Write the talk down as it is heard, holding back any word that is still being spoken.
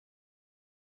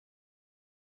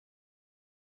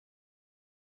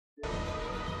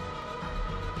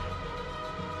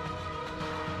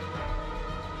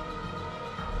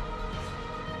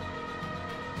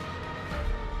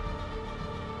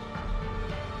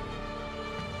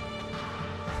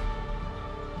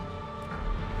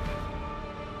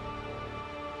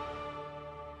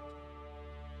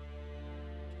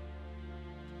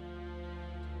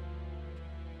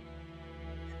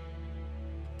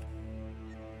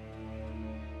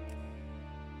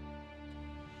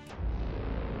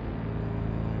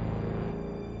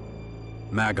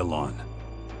Magellan,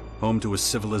 home to a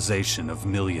civilization of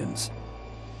millions.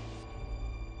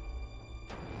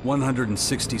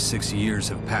 166 years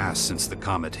have passed since the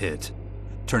comet hit,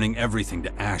 turning everything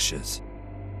to ashes.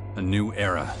 A new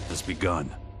era has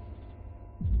begun.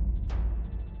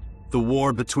 The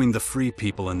war between the free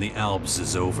people and the Albs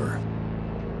is over.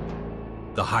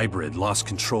 The hybrid lost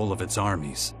control of its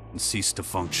armies and ceased to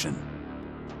function.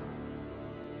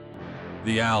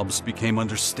 The Albs became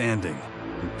understanding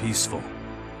and peaceful.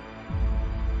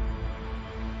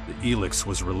 The ELEX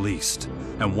was released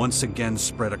and once again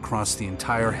spread across the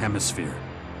entire hemisphere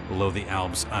below the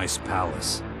Albs' ice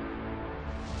palace.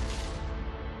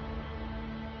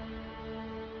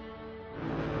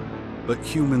 But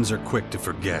humans are quick to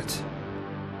forget.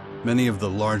 Many of the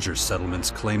larger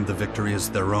settlements claimed the victory as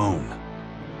their own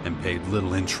and paid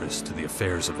little interest to the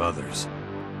affairs of others.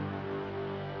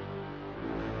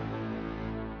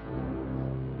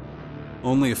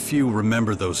 Only a few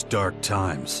remember those dark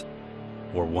times,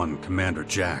 or one Commander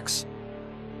Jax.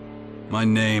 My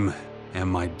name and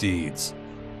my deeds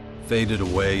faded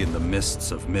away in the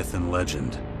mists of myth and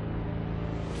legend.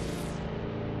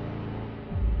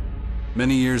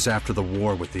 Many years after the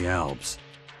war with the Albs,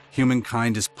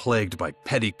 humankind is plagued by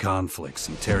petty conflicts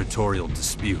and territorial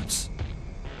disputes.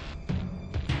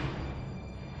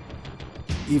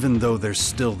 Even though there's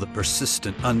still the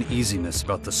persistent uneasiness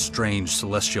about the strange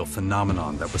celestial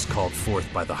phenomenon that was called forth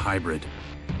by the hybrid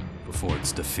before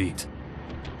its defeat,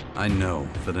 I know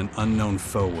that an unknown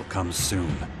foe will come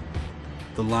soon.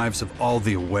 The lives of all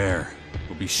the aware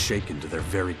will be shaken to their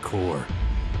very core.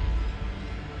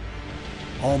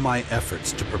 All my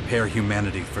efforts to prepare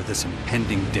humanity for this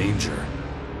impending danger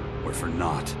were for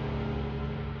naught.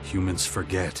 Humans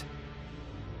forget.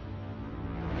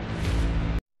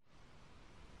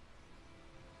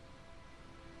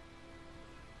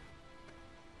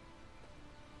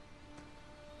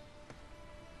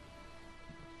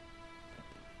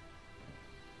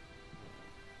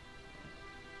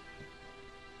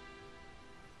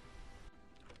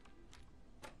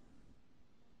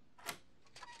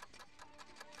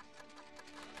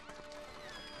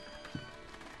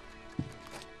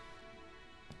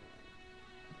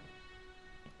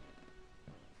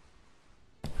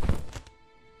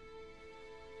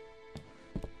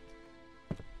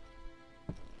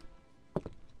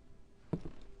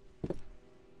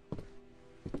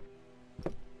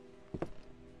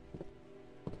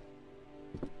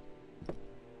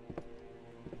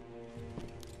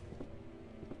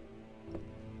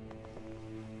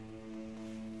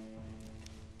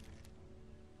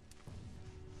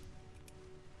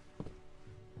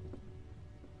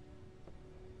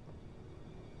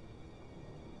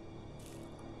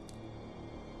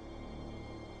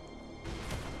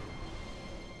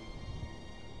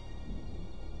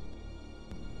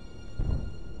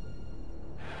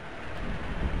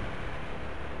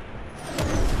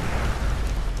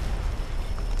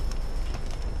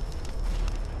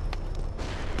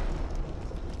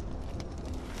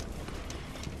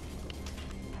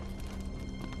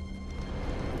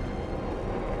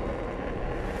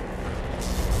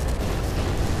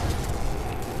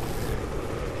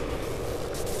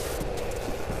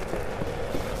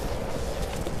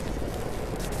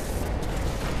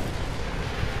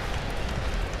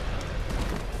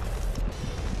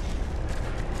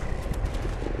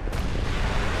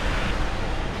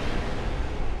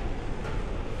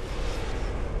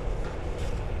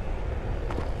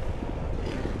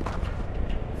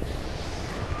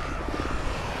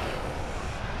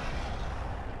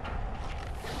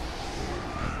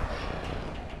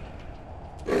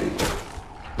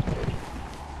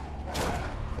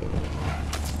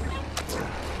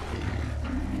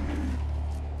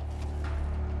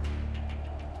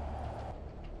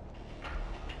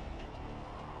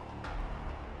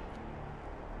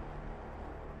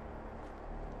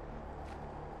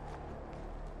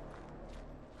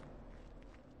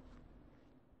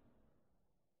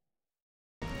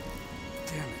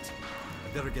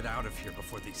 I better get out of here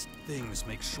before these things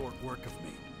make short work of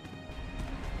me.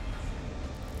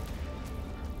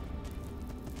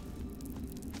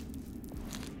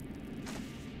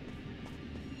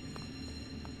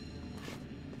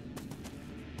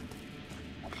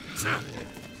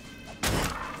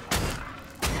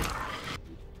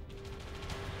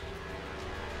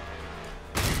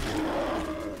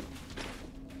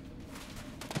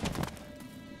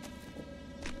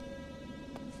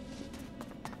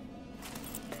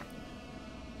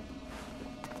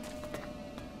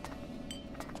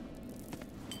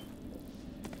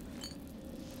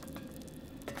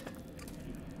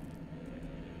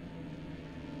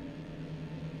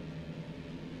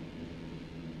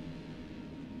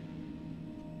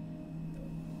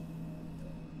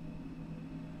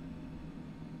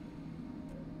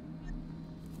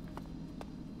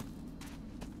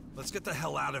 Let's get the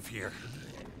hell out of here.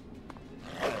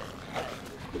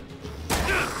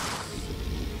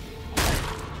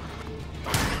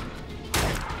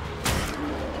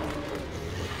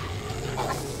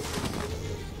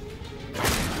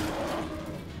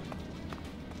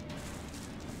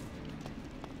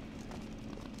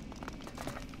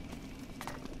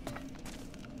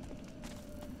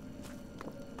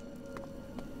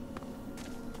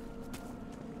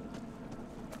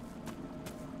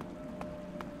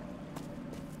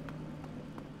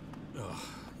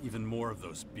 Even more of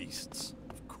those beasts,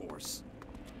 of course.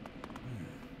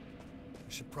 I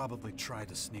should probably try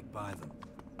to sneak by them.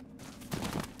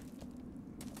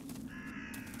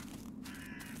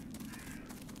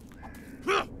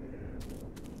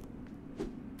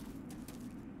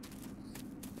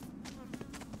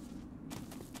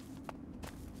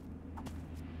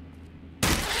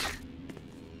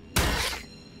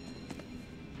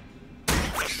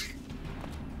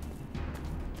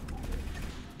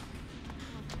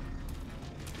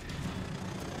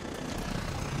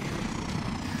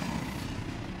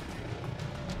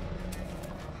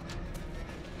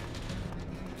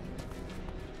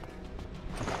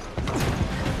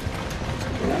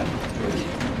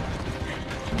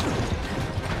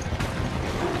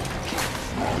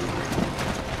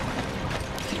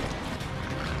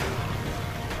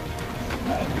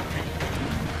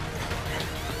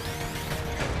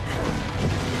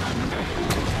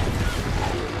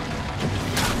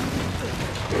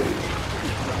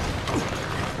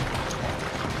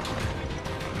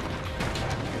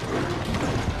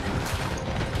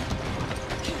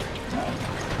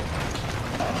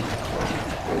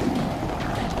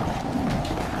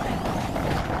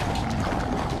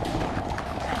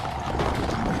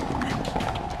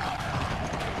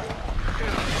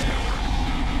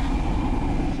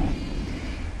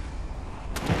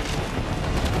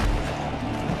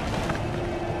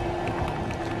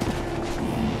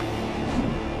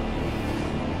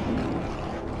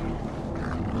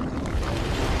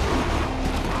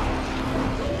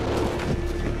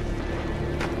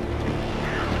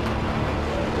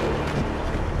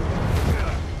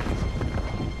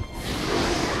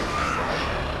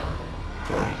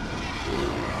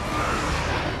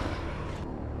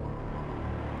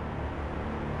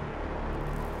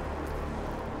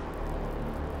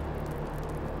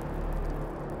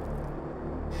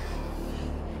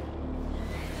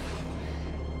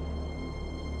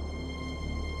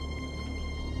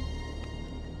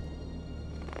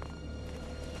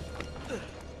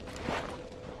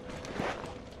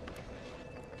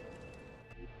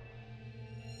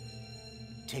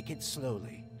 Take it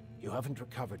slowly. You haven't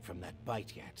recovered from that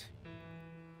bite yet.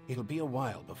 It'll be a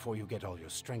while before you get all your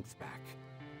strength back.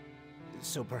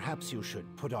 So perhaps you should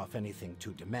put off anything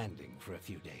too demanding for a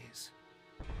few days.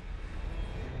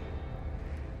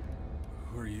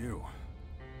 Who are you?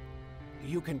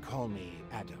 You can call me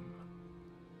Adam.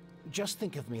 Just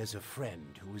think of me as a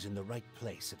friend who was in the right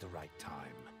place at the right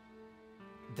time.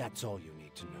 That's all you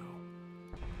need to know.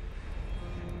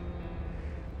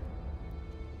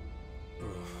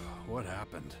 What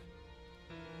happened?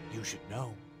 You should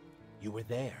know. You were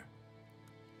there.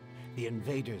 The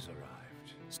invaders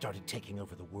arrived, started taking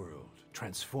over the world,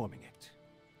 transforming it.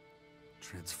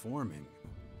 Transforming?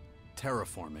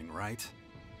 Terraforming, right?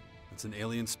 It's an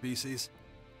alien species?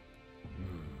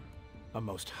 A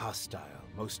most hostile,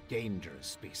 most dangerous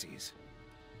species.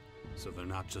 So they're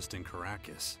not just in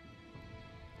Caracas.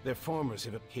 Their formers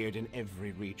have appeared in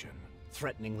every region,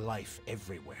 threatening life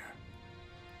everywhere.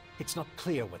 It's not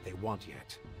clear what they want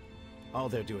yet. All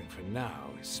they're doing for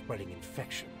now is spreading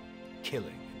infection,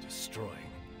 killing and destroying.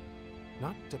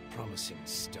 Not a promising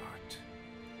start.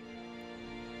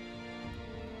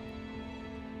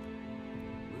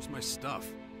 Where's my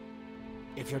stuff?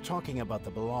 If you're talking about the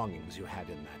belongings you had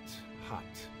in that hut,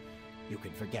 you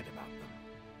can forget about them.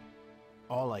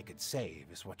 All I could save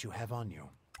is what you have on you.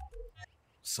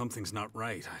 Something's not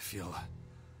right. I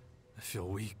feel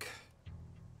weak.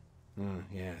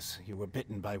 Yes, you were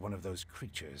bitten by one of those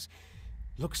creatures.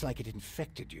 Looks like it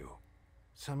infected you.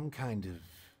 Some kind of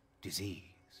disease.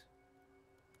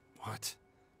 What?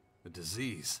 A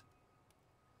disease?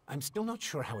 I'm still not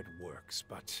sure how it works,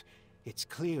 but it's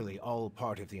clearly all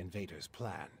part of the invaders'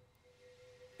 plan.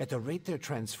 At the rate they're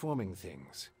transforming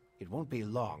things, it won't be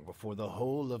long before the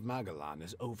whole of Magalan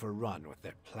is overrun with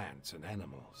their plants and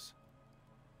animals.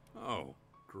 Oh,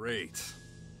 great.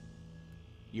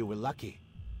 You were lucky.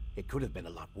 It could have been a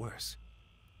lot worse.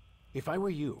 If I were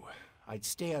you, I'd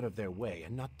stay out of their way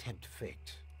and not tempt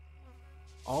fate.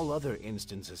 All other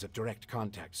instances of direct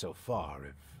contact so far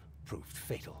have proved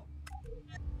fatal.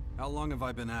 How long have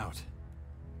I been out?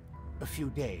 A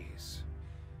few days.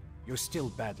 You're still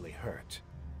badly hurt.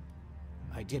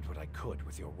 I did what I could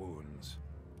with your wounds.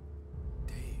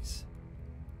 Days?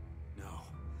 No.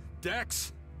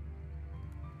 Dex!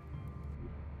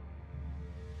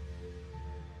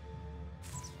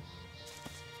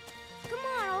 Come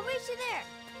on, I'll reach you there.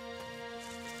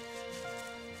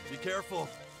 Be careful.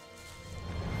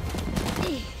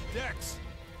 Dex!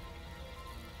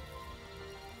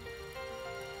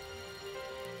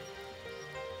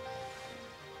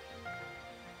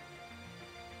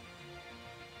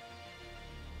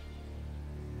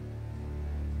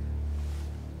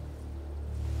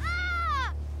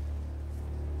 Ah!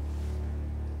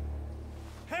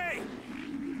 Hey!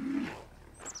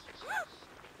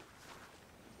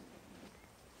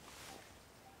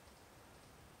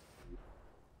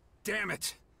 Damn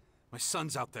it! My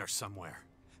son's out there somewhere.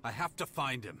 I have to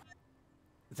find him.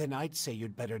 Then I'd say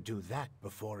you'd better do that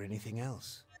before anything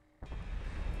else.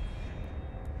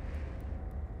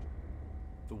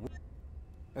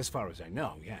 As far as I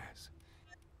know, yes.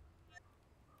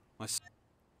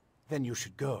 Then you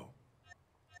should go.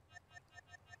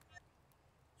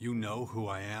 You know who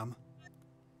I am?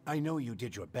 I know you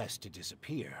did your best to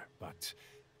disappear, but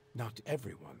not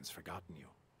everyone's forgotten you.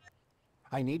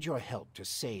 I need your help to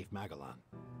save Magellan.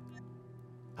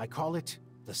 I call it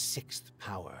the Sixth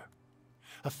Power.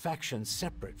 A faction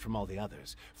separate from all the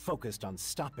others, focused on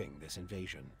stopping this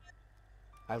invasion.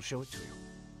 I'll show it to you.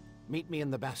 Meet me in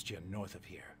the Bastion north of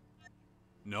here.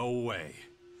 No way.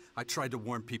 I tried to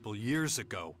warn people years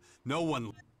ago. No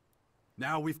one...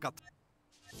 Now we've got...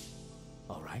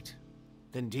 All right.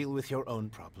 Then deal with your own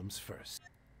problems first.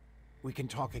 We can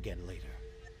talk again later.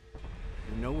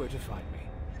 You know where to find me.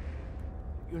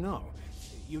 You know,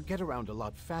 you'd get around a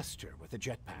lot faster with a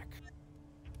jetpack.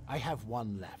 I have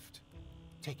one left.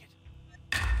 Take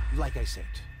it. Like I said,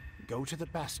 go to the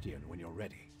Bastion when you're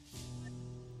ready.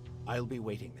 I'll be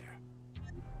waiting there.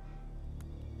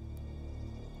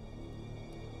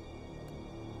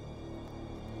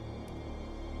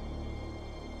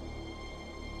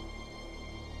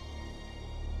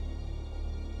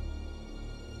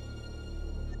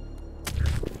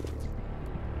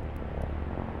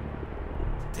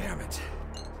 Damn it.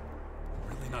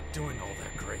 I'm really not doing all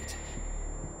that great.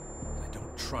 I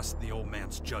don't trust the old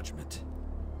man's judgment.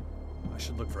 I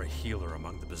should look for a healer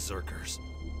among the berserkers.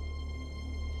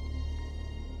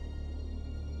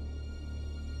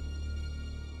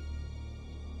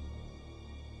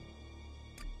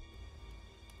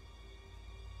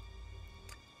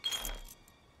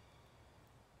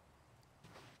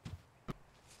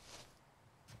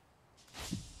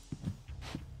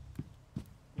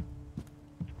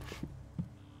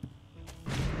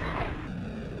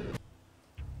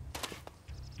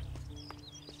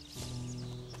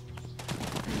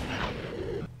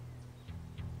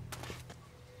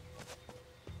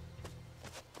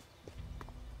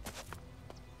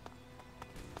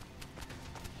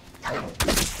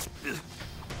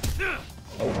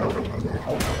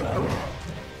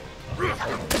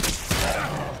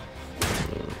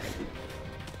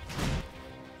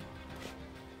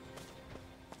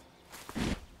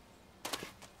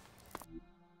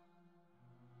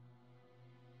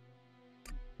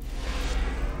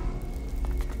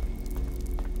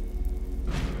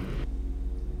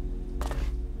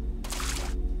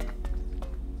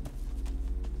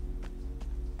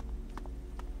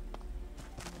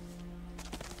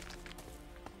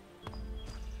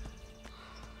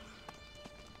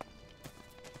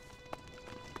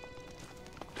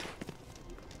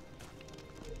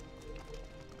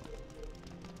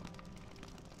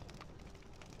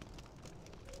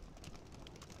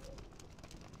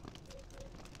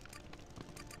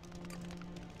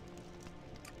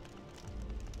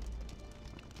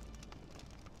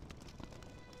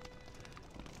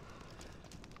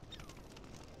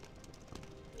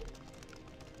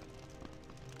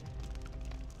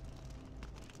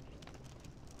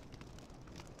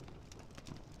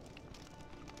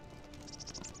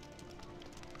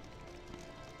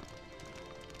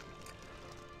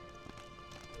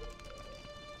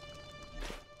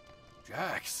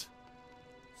 Jax,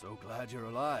 so glad you're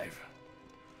alive.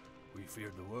 We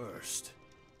feared the worst.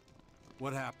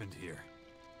 What happened here?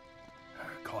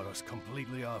 Caught us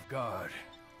completely off guard.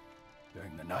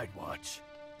 During the night watch,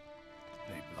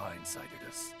 they blindsided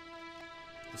us.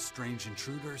 The strange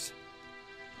intruders?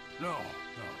 No.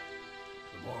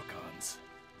 The Morcons.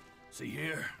 See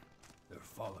here? They're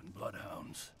fallen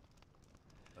bloodhounds.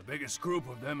 The biggest group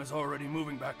of them is already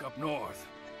moving back up north.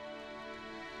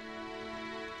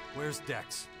 Where's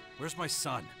Dex? Where's my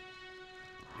son?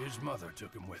 His mother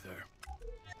took him with her.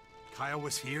 Kyle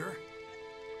was here?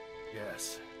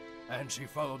 Yes. And she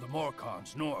followed the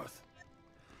Morcons north.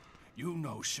 You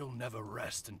know she'll never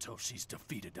rest until she's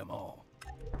defeated them all.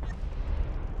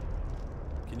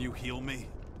 Can you heal me?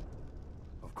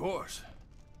 Of course.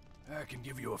 I can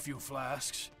give you a few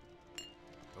flasks.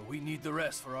 But we need the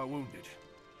rest for our wounded.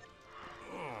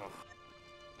 Ugh.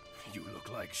 You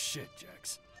look like shit,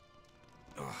 Jax.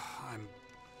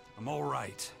 I'm all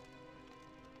right.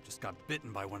 Just got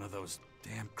bitten by one of those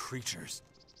damn creatures.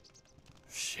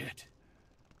 Shit.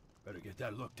 Better get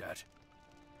that looked at.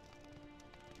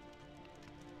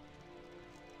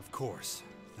 Of course.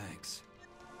 Thanks.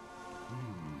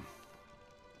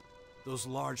 Those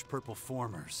large purple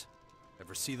formers.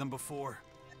 Ever see them before?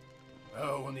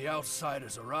 Oh, when the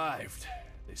outsiders arrived,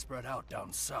 they spread out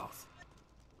down south.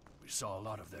 We saw a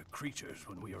lot of their creatures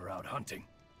when we were out hunting.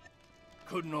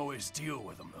 Couldn't always deal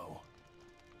with them, though.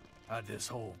 Had this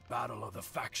whole battle of the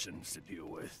factions to deal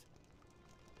with.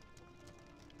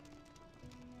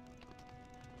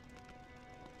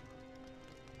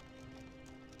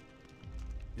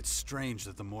 It's strange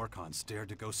that the Morcons dared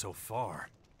to go so far.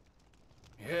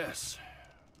 Yes,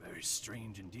 very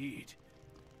strange indeed.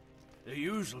 They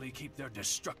usually keep their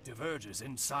destructive urges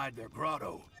inside their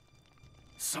grotto.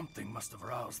 Something must have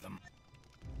roused them.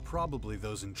 Probably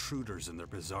those intruders and their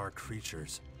bizarre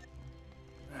creatures.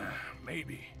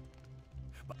 Maybe.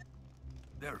 But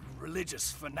they're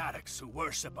religious fanatics who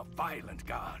worship a violent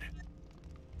god.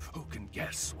 Who can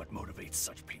guess what motivates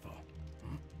such people?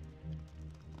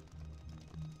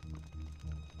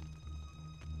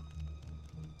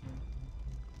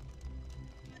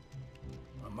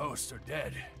 Most are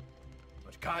dead,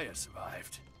 but Kaya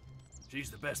survived. She's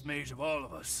the best mage of all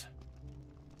of us.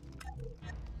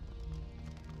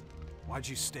 Why'd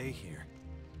you stay here?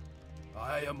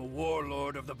 I am a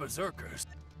warlord of the Berserkers.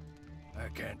 I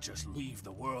can't just leave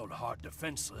the world hard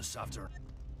defenseless after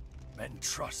men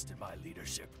trust in my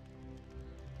leadership.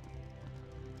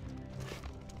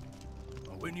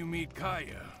 When you meet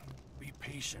Kaya, be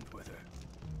patient with her.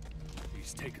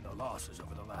 She's taken the losses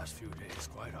over the last few days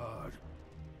quite hard.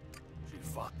 She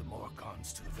fought the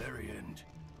Morcons to the very end.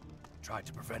 Tried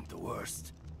to prevent the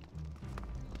worst.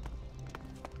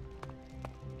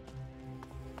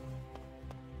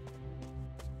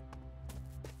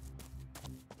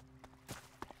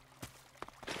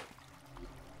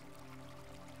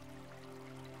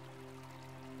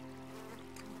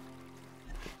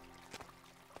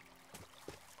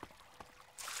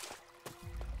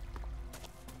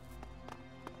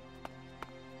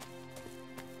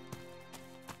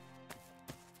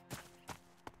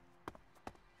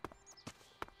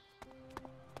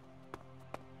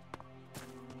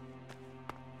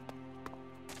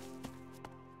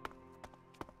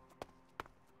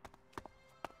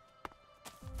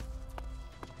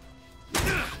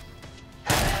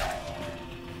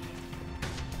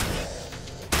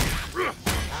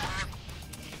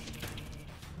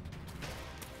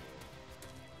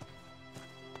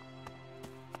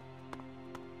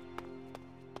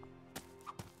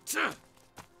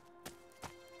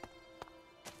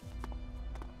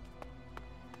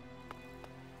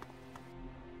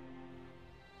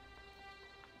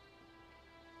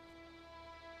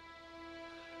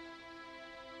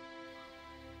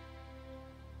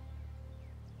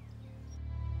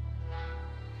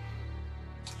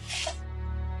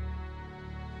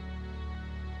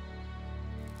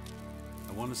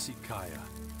 I want to see Kaya.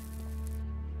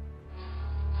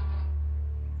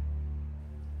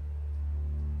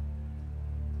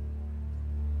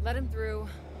 Let him through.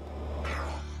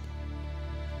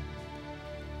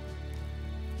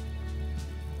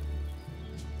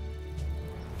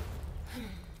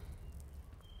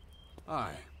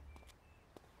 Hi.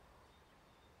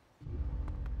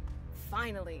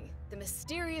 Finally, the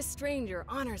mysterious stranger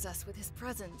honors us with his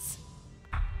presence.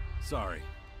 Sorry,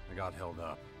 I got held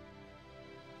up.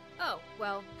 Oh,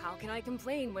 well, how can I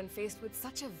complain when faced with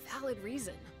such a valid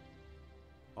reason?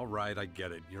 All right, I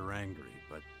get it. You're angry,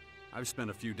 but I've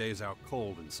spent a few days out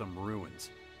cold in some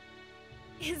ruins.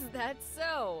 Is that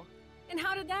so? And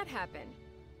how did that happen?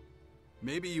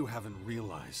 Maybe you haven't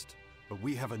realized, but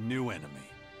we have a new enemy.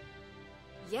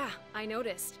 Yeah, I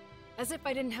noticed. As if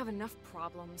I didn't have enough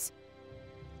problems.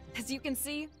 As you can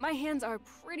see, my hands are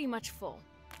pretty much full.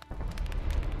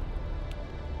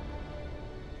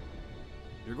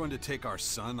 You're going to take our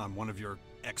son on one of your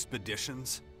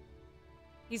expeditions?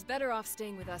 He's better off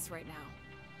staying with us right now.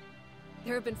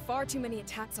 There have been far too many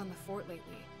attacks on the fort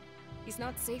lately. He's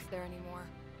not safe there anymore.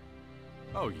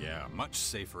 Oh yeah, much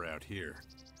safer out here.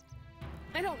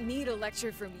 I don't need a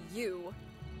lecture from you.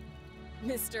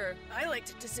 Mister, I like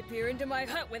to disappear into my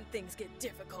hut when things get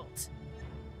difficult.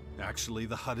 Actually,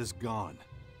 the hut is gone.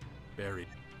 Buried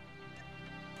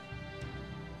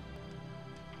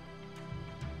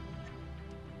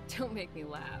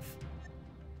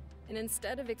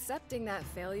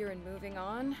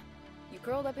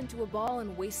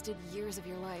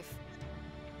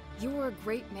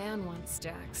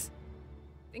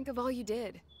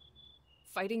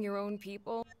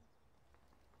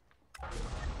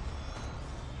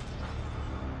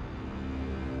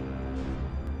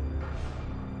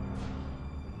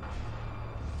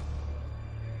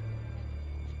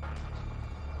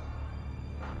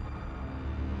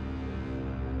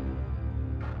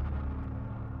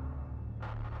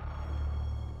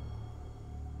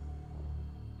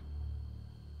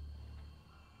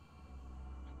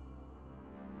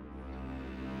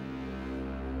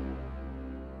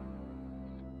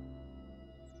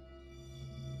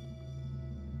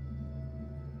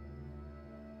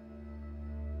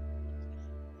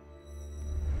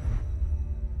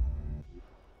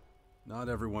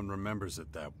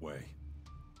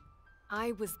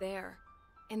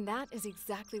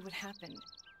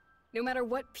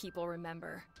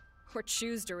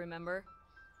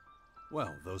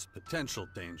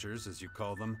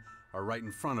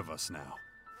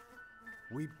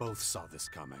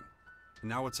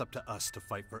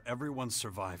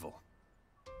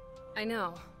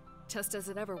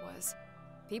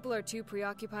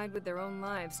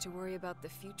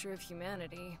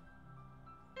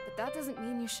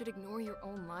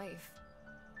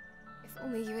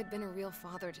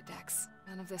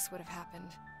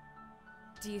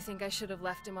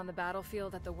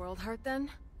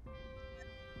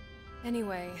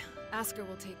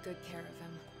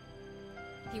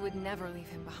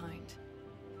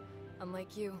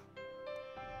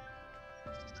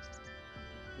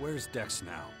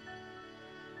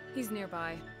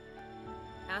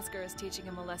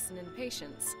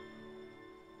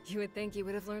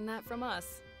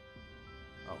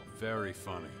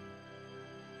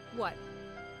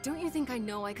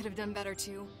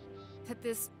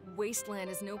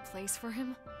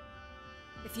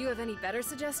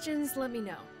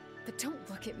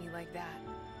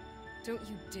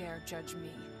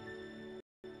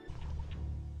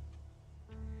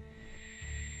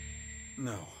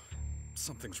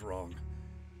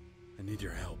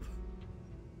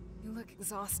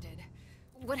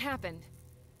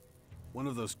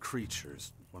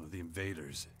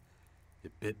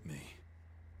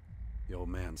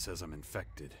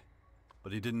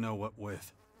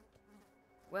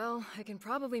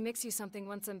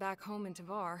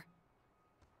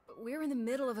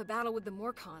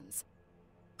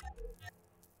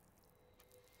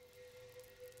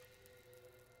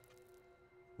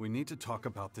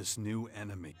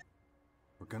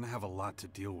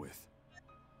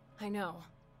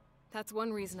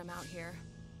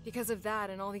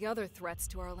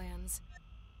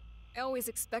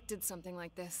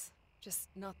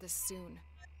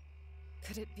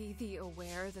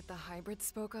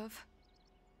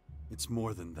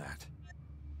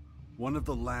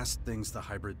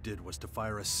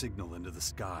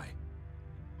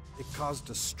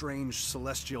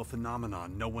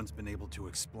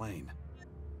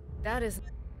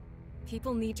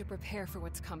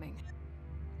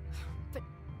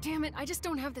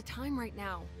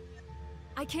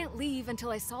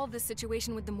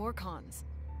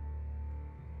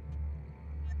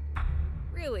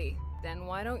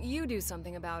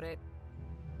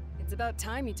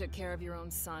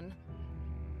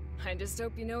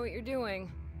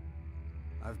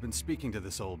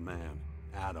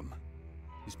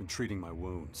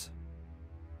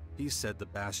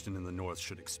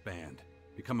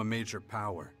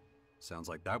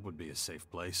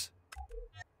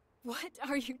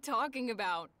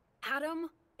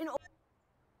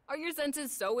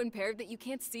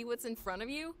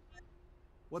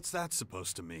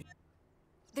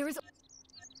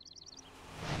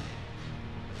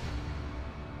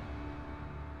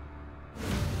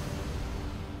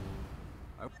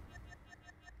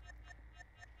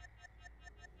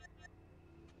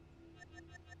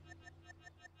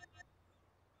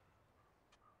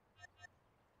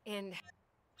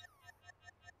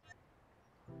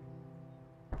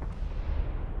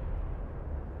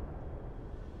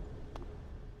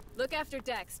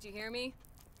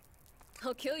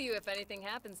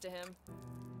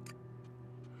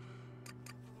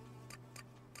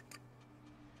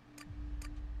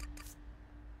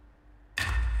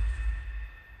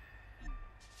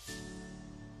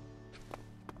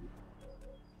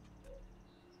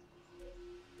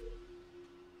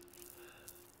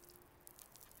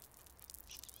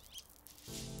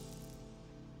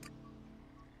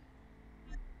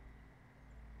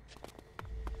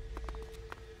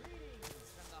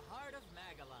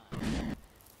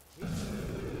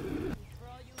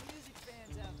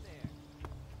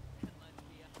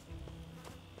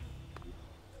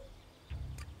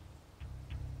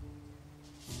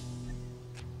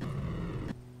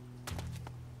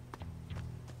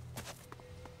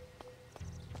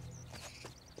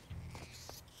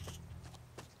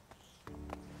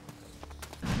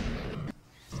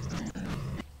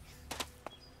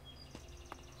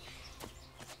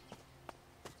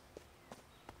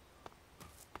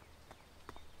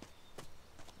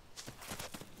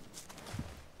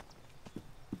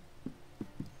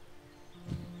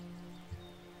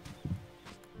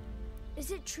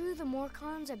it true the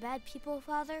Morcons are bad people,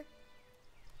 Father?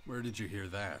 Where did you hear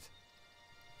that?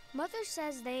 Mother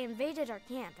says they invaded our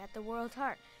camp at the World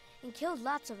Heart and killed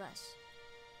lots of us.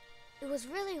 It was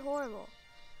really horrible.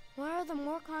 Why are the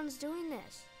Morcons doing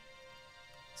this?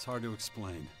 It's hard to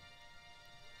explain.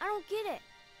 I don't get it.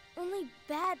 Only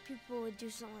bad people would do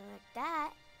something like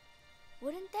that,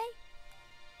 wouldn't they?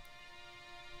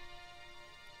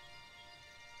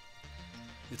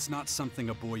 It's not something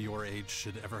a boy your age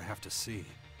should ever have to see.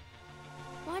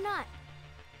 Why not?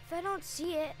 If I don't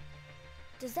see it,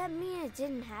 does that mean it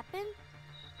didn't happen?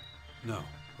 No,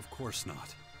 of course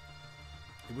not.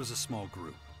 It was a small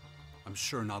group. I'm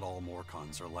sure not all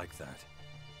Morcons are like that.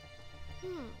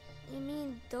 You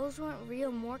mean those weren't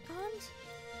real Morcons?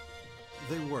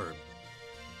 They were.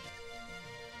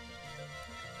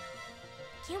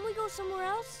 Can't we go somewhere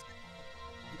else?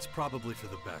 It's probably for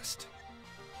the best.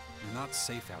 You're not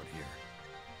safe out here.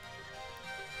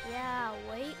 Yeah,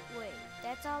 wait.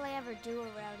 That's all I ever do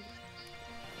around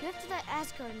here. You have to let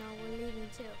Asgard know we're leaving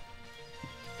too.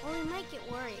 Or we might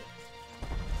get worried.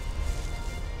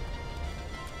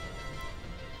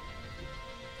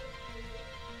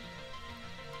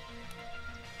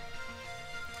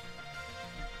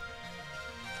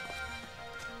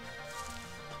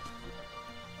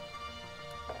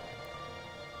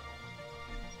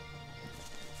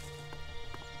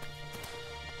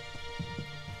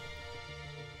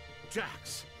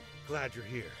 Jax, glad you're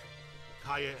here.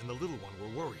 Kaya and the little one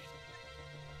were worried.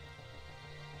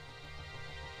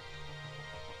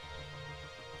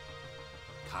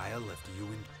 Kaya left you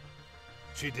in...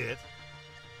 She did.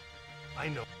 I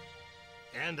know.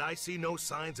 And I see no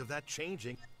signs of that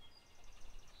changing.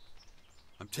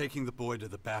 I'm taking the boy to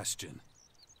the Bastion.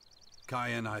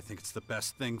 Kaya and I think it's the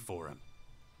best thing for him,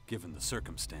 given the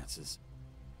circumstances.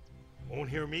 Won't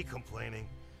hear me complaining.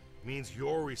 Means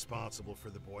you're responsible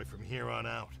for the boy from here on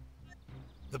out.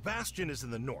 The Bastion is in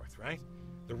the north, right?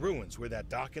 The ruins where that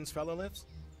Dawkins fellow lives?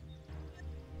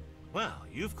 Well,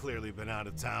 you've clearly been out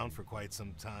of town for quite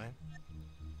some time.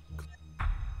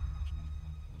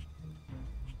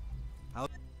 I'll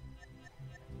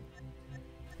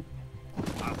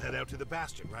head out to the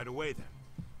Bastion right away then.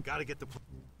 Gotta get the...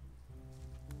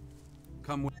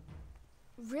 Come with...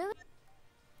 Really?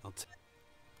 I'll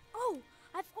Oh,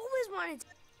 I've always wanted to...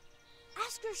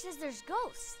 Asgard says there's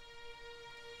ghosts.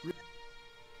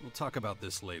 We'll talk about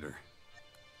this later.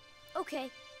 Okay.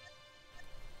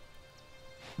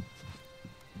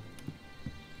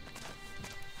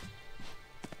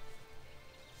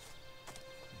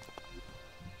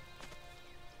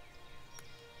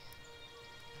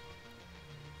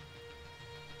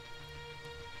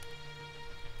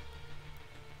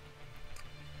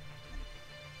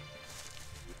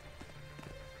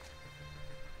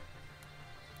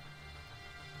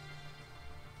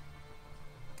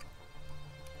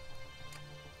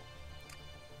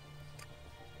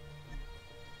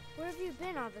 Where have you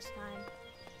been all this time?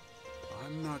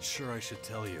 I'm not sure I should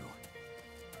tell you.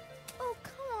 Oh,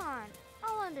 come on.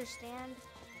 I'll understand.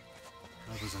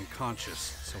 I was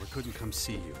unconscious, so I couldn't come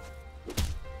see you.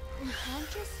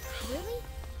 Unconscious? Really?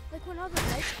 Like when all the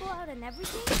lights go out and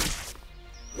everything?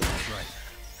 That's right.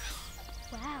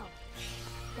 Wow.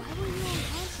 Why were you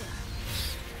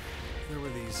unconscious? There were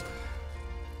these...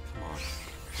 Come on.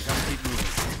 We gotta keep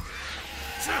moving.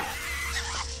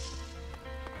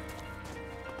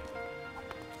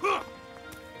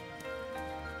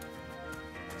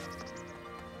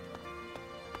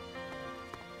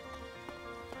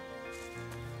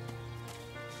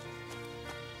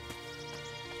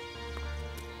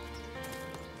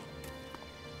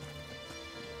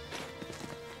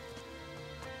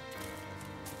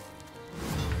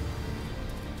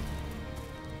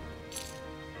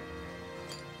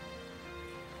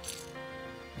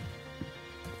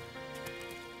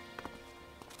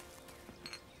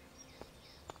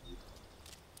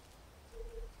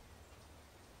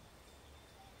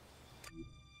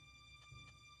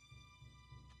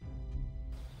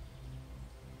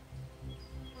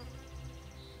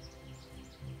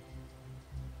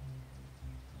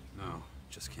 No,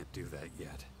 just can't do that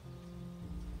yet.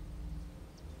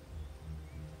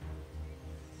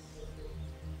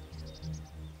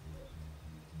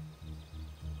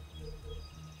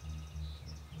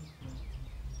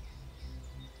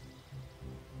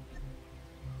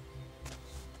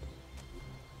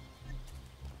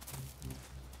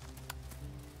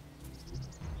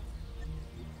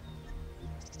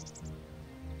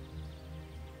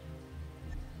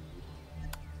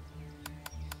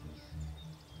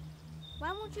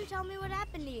 Why won't you tell me what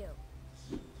happened to you?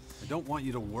 I don't want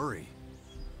you to worry.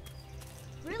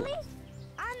 Really?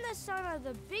 I'm the son of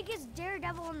the biggest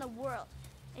daredevil in the world.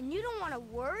 and you don't want to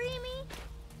worry me?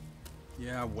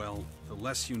 Yeah, well, the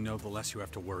less you know, the less you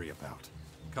have to worry about.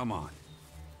 Come on.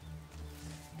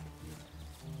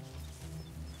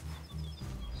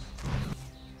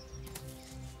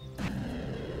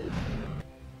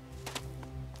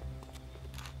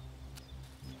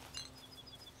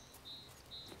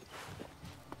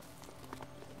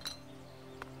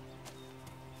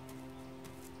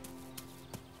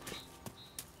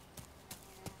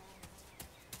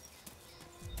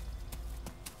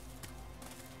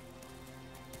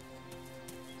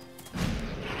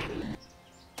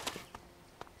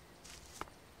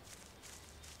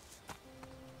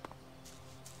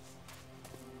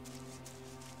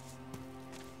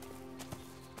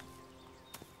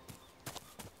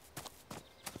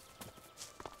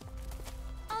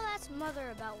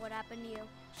 Mother about what happened to you.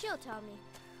 She'll tell me.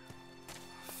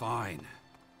 Fine.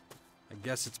 I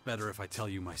guess it's better if I tell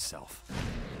you myself.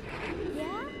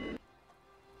 Yeah?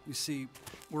 You see,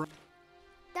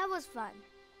 That was fun.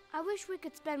 I wish we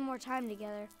could spend more time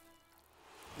together.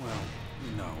 well,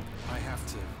 you know, I have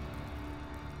to...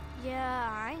 Yeah,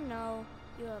 I know.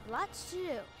 You have lots to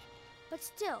do. But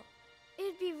still,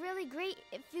 it'd be really great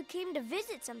if you came to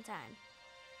visit sometime.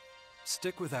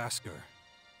 Stick with Asker.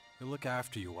 He'll look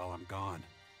after you while I'm gone.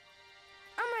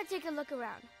 I'm gonna take a look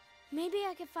around. Maybe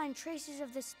I could find traces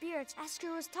of the spirits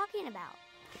Asker was talking about.